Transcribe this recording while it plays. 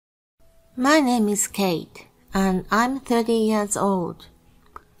My name is Kate, and I'm 30 years old.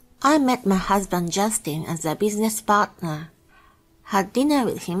 I met my husband Justin as a business partner, had dinner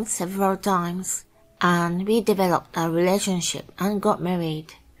with him several times, and we developed a relationship and got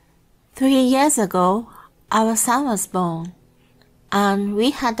married. 3 years ago, our son was born, and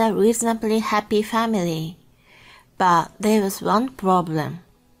we had a reasonably happy family. But there was one problem.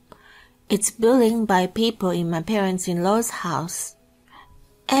 It's bullying by people in my parents-in-law's house.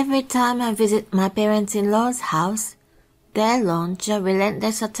 Every time I visit my parents-in-law's house, they launch a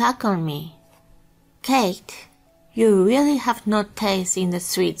relentless attack on me. Kate, you really have no taste in the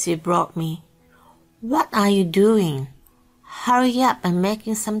sweets you brought me. What are you doing? Hurry up and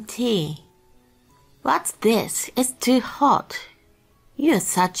making some tea. What's this? It's too hot. You're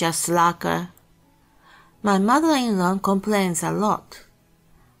such a slacker. My mother-in-law complains a lot.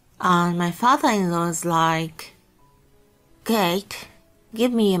 And my father-in-law's like, Kate,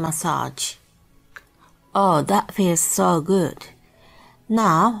 give me a massage. Oh, that feels so good.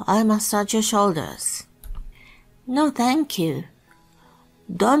 Now I'll massage your shoulders. No, thank you.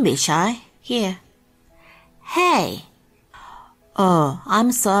 Don't be shy. Here. Hey! Oh,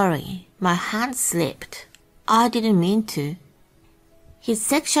 I'm sorry. My hand slipped. I didn't mean to. His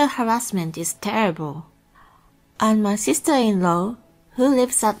sexual harassment is terrible. And my sister-in-law, who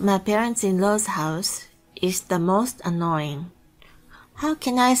lives at my parents-in-law's house, is the most annoying. How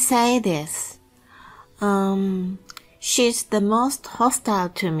can I say this? She's the most hostile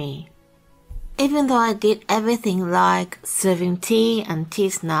to me. Even though I did everything like serving tea and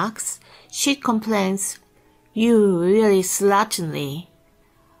tea snacks, she complains, "You really slatternly."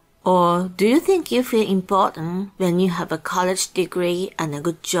 Or, "Do you think you feel important when you have a college degree and a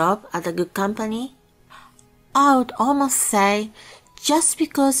good job at a good company?" I would almost say, just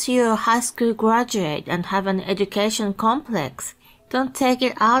because you're a high school graduate and have an education complex, don't take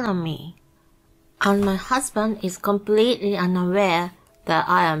it out on me. And my husband is completely unaware that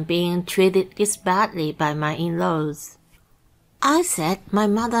I am being treated this badly by my in-laws. I said my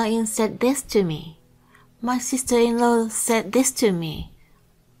mother-in-law said this to me. My sister-in-law said this to me.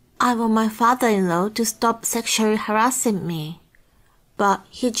 I want my father-in-law to stop sexually harassing me. But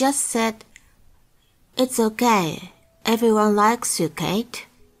he just said, "It's okay. Everyone likes you, Kate.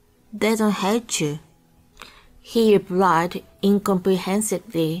 They don't hate you." He replied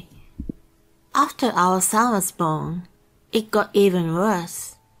incomprehensibly. After our son was born, it got even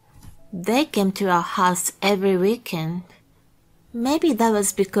worse. They came to our house every weekend. Maybe that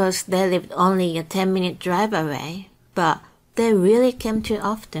was because they lived only a 10-minute drive away, but they really came too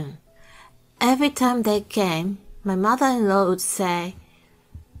often. Every time they came, my mother-in-law would say,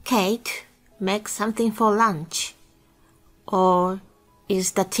 "Kate, make something for lunch." Or,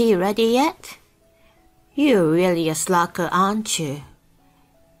 "Is the tea ready yet? You're really a slacker, aren't you?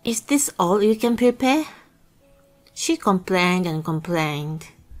 Is this all you can prepare?" She complained and complained.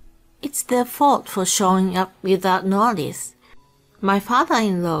 It's their fault for showing up without notice. My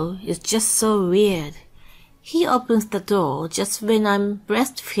father-in-law is just so weird. He opens the door just when I'm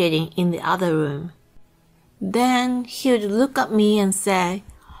breastfeeding in the other room. Then he would look at me and say,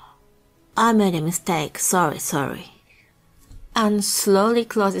 "I made a mistake, sorry," and slowly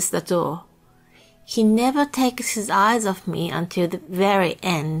closes the door. He never takes his eyes off me until the very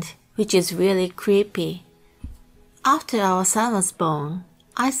end, which is really creepy. After our son was born,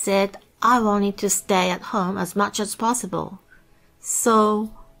 I said I wanted to stay at home as much as possible. So,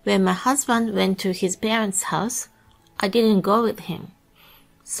 when my husband went to his parents' house, I didn't go with him.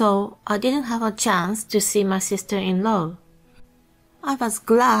 So, I didn't have a chance to see my sister-in-law. I was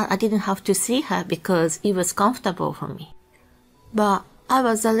glad I didn't have to see her because it was comfortable for me. But I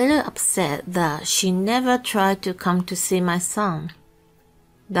was a little upset that she never tried to come to see my son.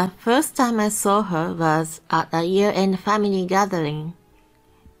 The first time I saw her was at a year-end family gathering.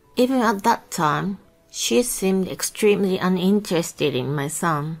 Even at that time, she seemed extremely uninterested in my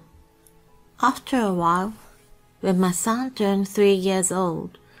son. After a while, when my son turned 3 years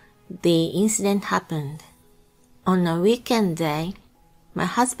old, the incident happened. On a weekend day, my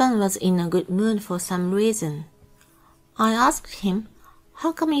husband was in a good mood for some reason. I asked him,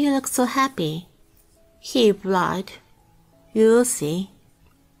 "How come you look so happy?" He replied, "You'll see."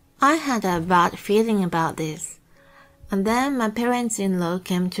 I had a bad feeling about this, and then my parents-in-law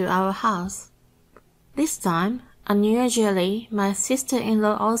came to our house. This time, unusually, my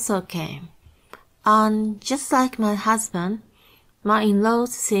sister-in-law also came, and just like my husband, my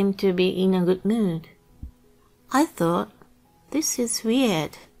in-laws seemed to be in a good mood. I thought, this is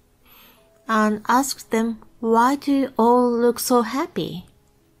weird, and asked them, "Why do you all look so happy?"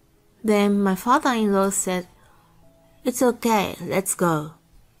 Then my father-in-law said, "It's okay, let's go."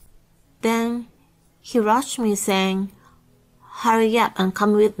 Then he rushed me saying, "Hurry up and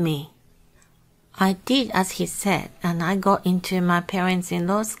come with me." I did as he said, and I got into my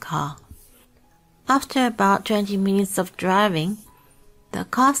parents-in-law's car. After about 20 minutes of driving, the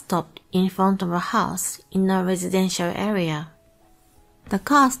car stopped in front of a house in a residential area. The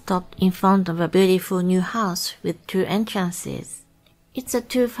car stopped in front of a beautiful new house with 2 entrances. It's a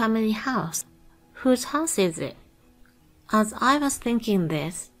 2-family house. Whose house is it? As I was thinking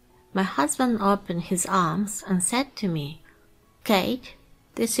this, my husband opened his arms and said to me, "Kate,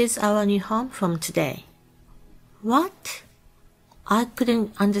 this is our new home from today." What? I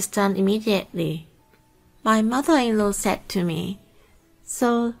couldn't understand immediately. My mother-in-law said to me,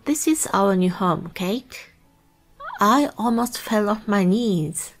 "So this is our new home, Kate?" I almost fell off my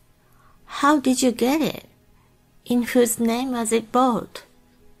knees. "How did you get it? In whose name was it bought?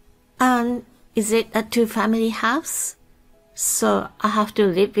 And is it a 2-family house? So I have to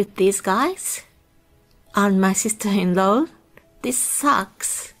live with these guys? And my sister-in-law? This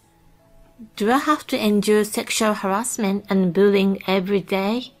sucks. Do I have to endure sexual harassment and bullying every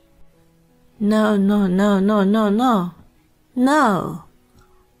day?" No. No.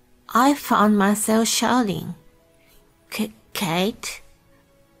 I found myself shouting, "Kate?"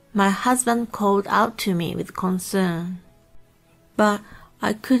 My husband called out to me with concern. But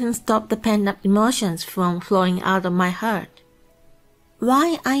I couldn't stop the pent-up emotions from flowing out of my heart.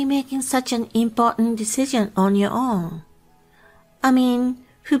 "Why are you making such an important decision on your own? I mean,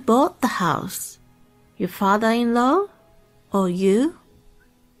 who bought the house? Your father-in-law? Or you?"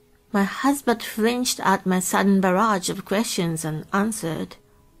 My husband flinched at my sudden barrage of questions and answered,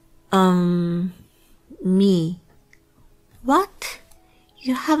 Me. "What?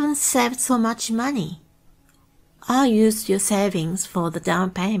 You haven't saved so much money." "I used your savings for the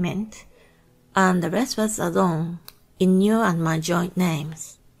down payment, and the rest was a loan in your and my joint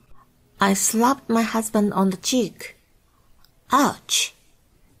names." I slapped my husband on the cheek. "Ouch!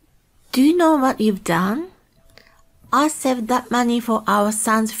 Do you know what you've done? I saved that money for our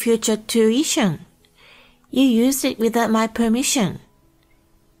son's future tuition. You used it without my permission.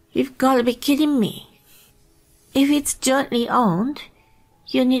 You've got to be kidding me. If it's jointly owned,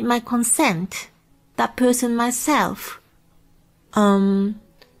 you need my consent. That person myself."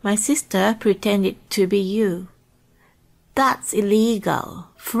 My sister pretended to be you." That's illegal.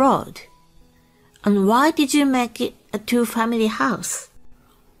 Fraud. And why did you make it a 2-family house?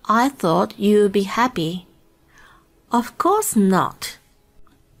 I thought you'd be happy." "Of course not.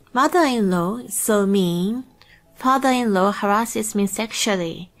 Mother-in-law is so mean. Father-in-law harasses me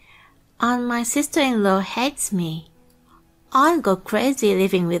sexually. And my sister-in-law hates me. I'll go crazy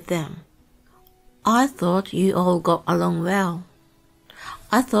living with them." I thought you all got along well.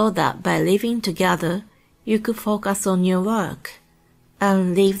 I thought that by living together, you could focus on your work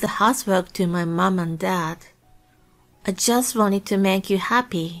and leave the housework to my mom and dad. I just wanted to make you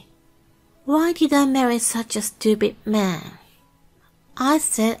happy. Why did I marry such a stupid man? I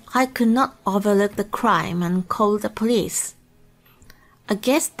said I could not overlook the crime and call the police. I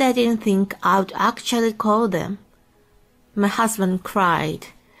guess they didn't think I would actually call them. My husband cried,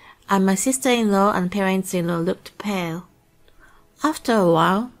 and my sister-in-law and parents-in-law looked pale. After a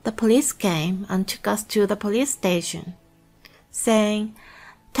while, the police came and took us to the police station, saying,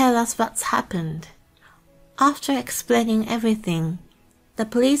 "Tell us what's happened." After explaining everything, the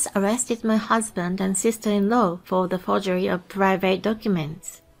police arrested my husband and sister-in-law for the forgery of private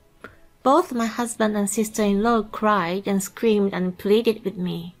documents. Both my husband and sister-in-law cried and screamed and pleaded with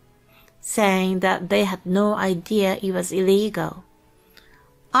me, saying that they had no idea it was illegal.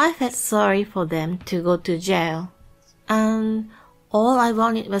 I felt sorry for them to go to jail, and all I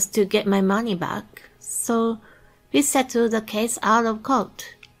wanted was to get my money back, so we settled the case out of court.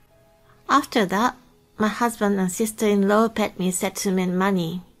 After that, my husband and sister-in-law paid me settlement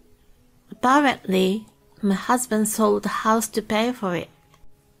money. Apparently, my husband sold the house to pay for it.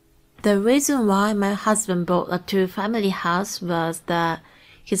 The reason why my husband bought a 2-family house was that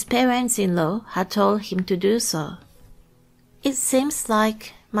his parents-in-law had told him to do so. It seems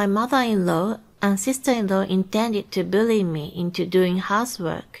like my mother-in-law and sister-in-law intended to bully me into doing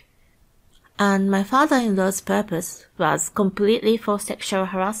housework, and my father-in-law's purpose was completely for sexual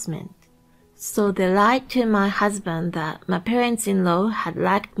harassment. So they lied to my husband that my parents-in-law had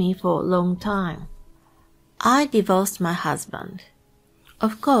liked me for a long time. I divorced my husband.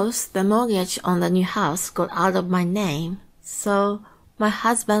 Of course, the mortgage on the new house got out of my name, so my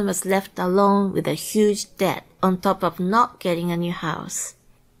husband was left alone with a huge debt on top of not getting a new house.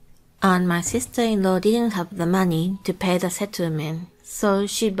 And my sister-in-law didn't have the money to pay the settlement, so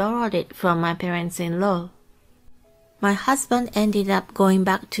she borrowed it from my parents-in-law. My husband ended up going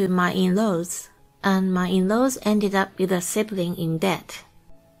back to my in-laws, and my in-laws ended up with a sibling in debt,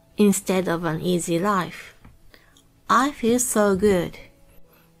 instead of an easy life. I feel so good.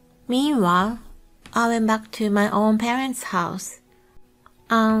 Meanwhile, I went back to my own parents' house.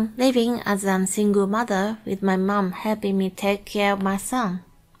 I'm living as a single mother with my mom helping me take care of my son.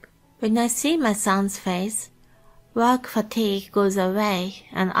 When I see my son's face, work fatigue goes away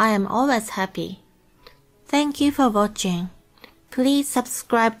and I am always happy. Thank you for watching. Please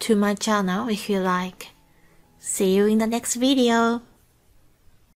subscribe to my channel if you like. See you in the next video.